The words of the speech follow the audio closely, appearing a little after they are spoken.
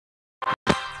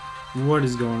What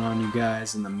is going on, you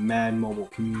guys, in the Mad Mobile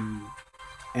community?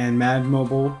 And Mad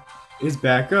Mobile is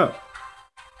back up.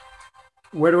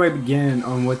 Where do I begin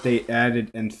on what they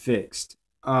added and fixed?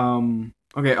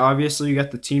 Okay, obviously you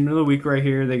got the Team of the Week right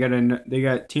here. They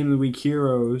got Team of the Week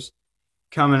heroes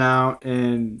coming out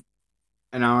in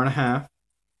an hour and a half.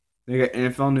 They got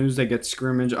NFL news. They got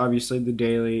scrimmage, obviously the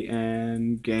daily,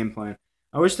 and game plan.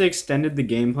 I wish they extended the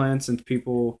game plan since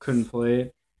people couldn't play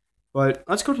it. But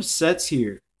let's go to sets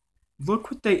here.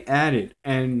 Look what they added,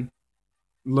 and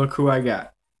look who I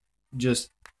got.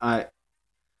 Just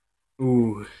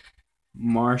ooh,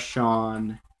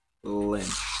 Marshawn Lynch.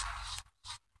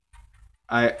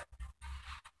 I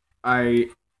I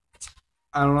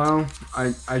I don't know.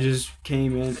 I just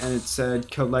came in and it said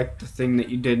collect the thing that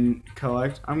you didn't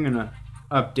collect. I'm gonna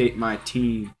update my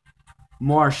team.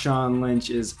 Marshawn Lynch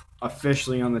is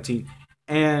officially on the team,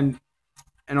 and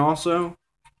also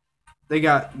they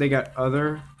got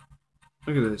other.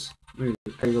 Look at this. Look at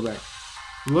this. I go back.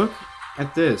 Look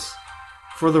at this.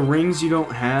 For the rings you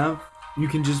don't have, you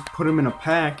can just put them in a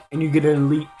pack and you get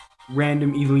an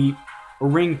random elite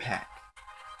ring pack.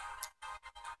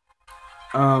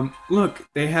 Look,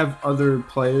 they have other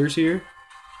players here.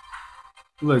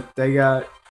 Look, they got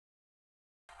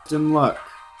Justin Luck,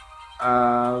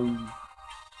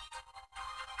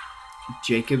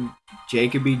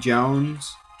 Jacoby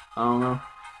Jones, I don't know,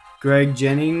 Greg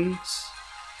Jennings,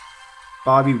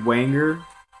 Bobby Wanger.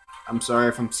 I'm sorry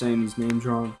if I'm saying these names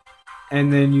wrong.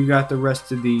 And then you got the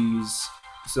rest of these.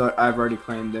 So I've already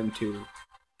claimed them too.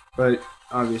 But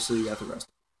obviously you got the rest.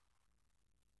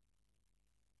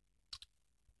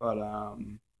 But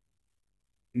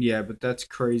yeah, but that's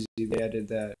crazy they added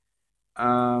that.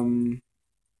 I'm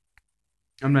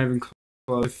not even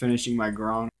close to finishing my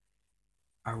Gronk.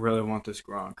 I really want this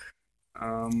Gronk.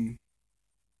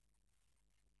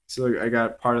 So I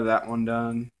got part of that one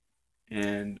done,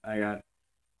 and I got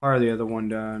part of the other one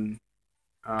done.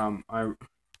 I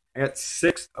got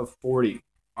 6 of 40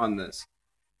 on this.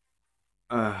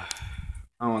 I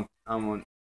want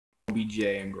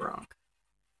BJ and Gronk.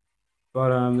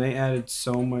 But they added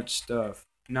so much stuff.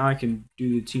 Now I can do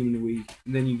the team of the week.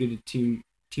 And then you get a team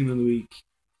of the week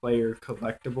player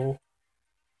collectible.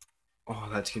 Oh,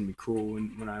 that's gonna be cool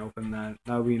when I open that.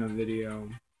 That'll be in a video.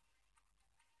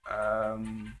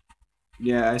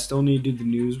 Yeah, I still need to do the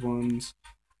news ones.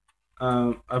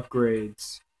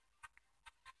 Upgrades.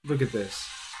 Look at this.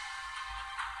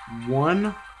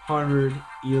 100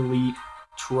 elite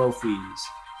trophies.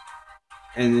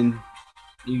 And then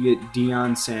you get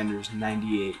Deion Sanders,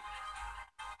 98.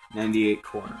 98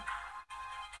 corner.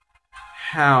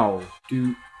 How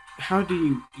do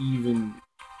you even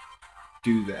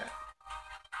do that?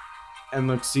 And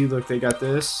look, they got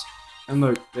this. And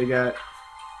look, they got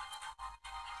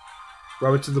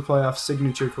Road to the Playoff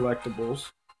signature collectibles.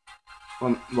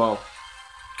 Well,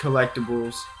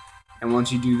 collectibles. And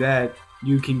once you do that,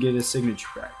 you can get a signature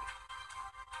pack.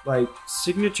 Like,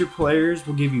 signature players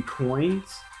will give you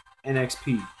coins and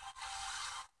XP.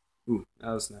 Ooh,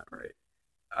 that was not right.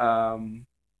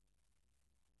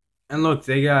 And look,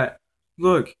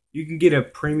 you can get a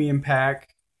premium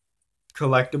pack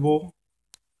collectible,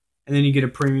 and then you get a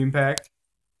premium pack.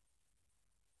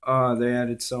 They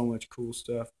added so much cool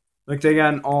stuff. Look, they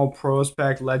got an all pros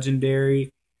pack,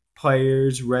 legendary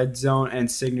players, red zone,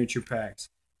 and signature packs.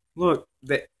 Look,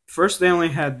 first they only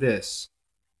had this,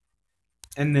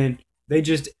 and then they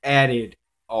just added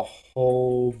a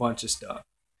whole bunch of stuff,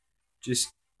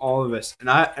 just all of this. And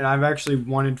I've actually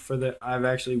wanted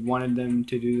them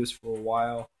to do this for a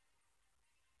while.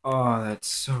 Oh, that's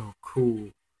so cool.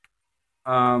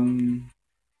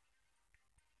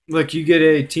 Look, you get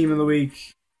a team of the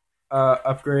week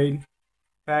upgrade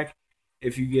pack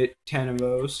if you get 10 of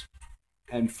those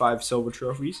and 5 silver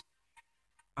trophies.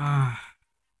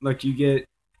 Look, you get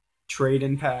trade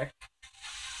in pack.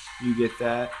 You get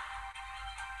that.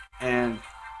 And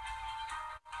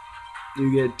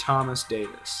you get Thomas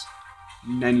Davis,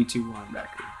 92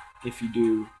 linebacker, if you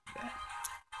do that.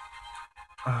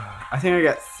 I think I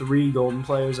got 3 golden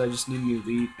players. I just need an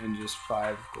elite and just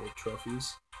 5 gold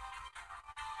trophies.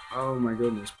 Oh my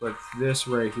goodness, but this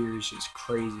right here is just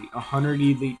crazy. 100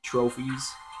 elite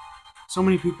trophies. So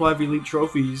many people have elite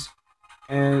trophies,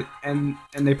 and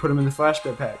they put them in the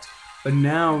flashback packs. But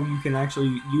now you can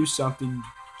actually use something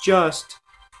just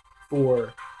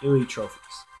for elite trophies.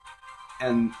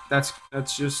 And that's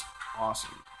just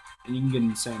awesome. And you can get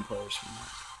insane players from that.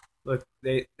 Look,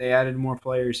 they added more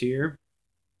players here.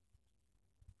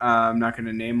 I'm not going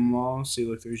to name them all. See,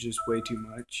 look, there's just way too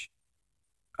much.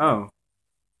 Oh.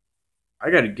 I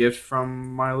got a gift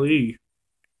from my league.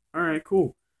 Alright,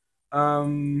 cool.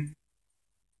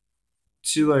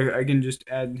 See, like I can just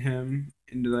add him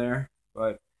into there,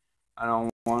 but I don't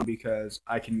want to because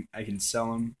I can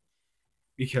sell them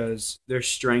because their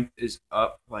strength is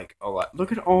up like a lot.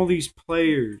 Look at all these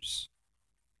players.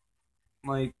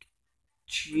 Like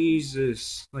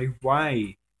Jesus. Like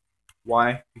why?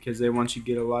 Why? Because they want you to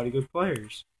get a lot of good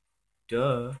players.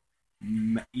 Duh.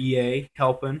 EA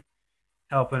helping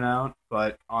out,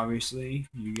 but obviously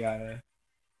you gotta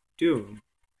do them.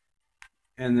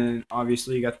 And then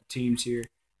obviously you got the teams here,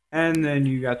 and then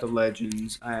you got the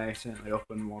legends. I accidentally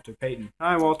opened Walter Payton.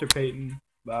 Hi, Walter Payton.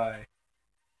 Bye.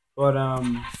 But I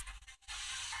want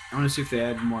to see if they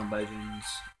added more legends.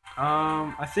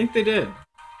 I think they did.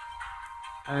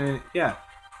 Yeah,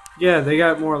 they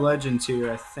got more legends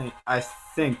here. I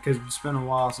think because it's been a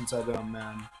while since I've done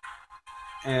Madden.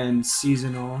 And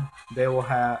seasonal, they will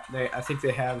have. I think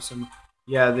they have some.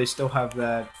 Yeah, they still have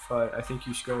that, but I think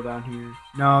you scroll down here.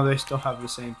 No, they still have the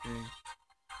same thing.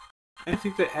 I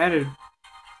think they added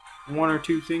one or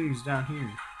two things down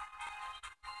here.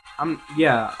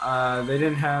 They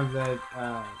didn't have that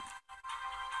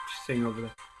thing over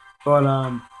there, but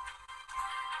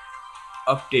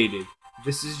updated.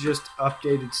 This is just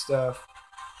updated stuff.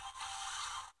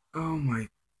 Oh my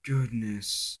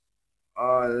goodness.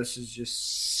 Oh, this is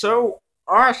just so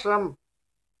awesome.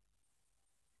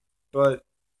 But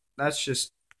that's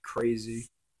just crazy.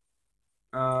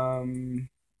 Live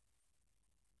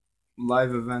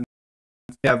events.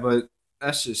 Yeah, but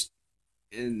that's just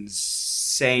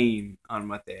insane on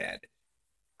what they added.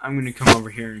 I'm gonna come over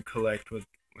here and collect with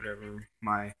whatever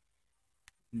my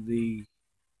league.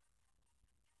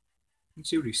 Let's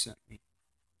see what he sent me.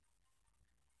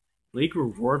 League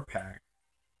reward pack.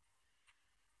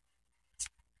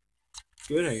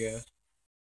 Good, I guess.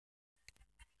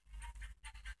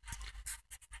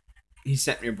 He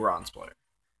sent me a bronze player.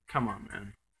 Come on,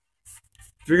 man.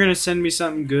 If you're gonna send me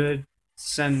something good,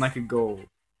 send like a gold.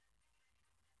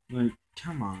 Like,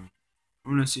 come on.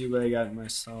 I'm gonna see what I got in my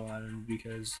stall item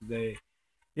because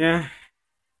yeah,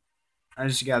 I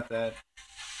just got that.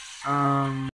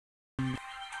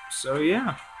 So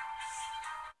yeah.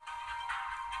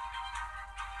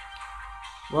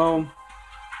 Well,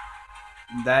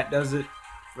 that does it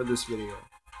for this video.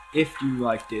 If you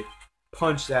liked it,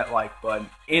 punch that like button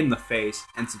in the face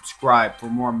and subscribe for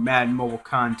more Madden Mobile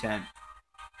content.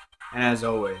 And as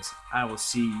always, I will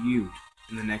see you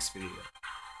in the next video.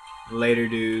 Later,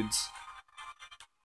 dudes.